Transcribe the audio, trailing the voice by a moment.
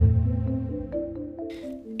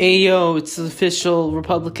Ayo, it's the official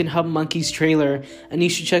Republican Hub Monkeys trailer, and you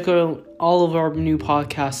should check out all of our new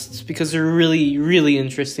podcasts because they're really, really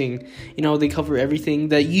interesting. You know, they cover everything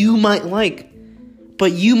that you might like,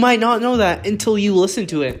 but you might not know that until you listen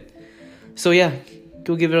to it. So yeah,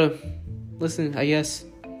 go give it a listen, I guess.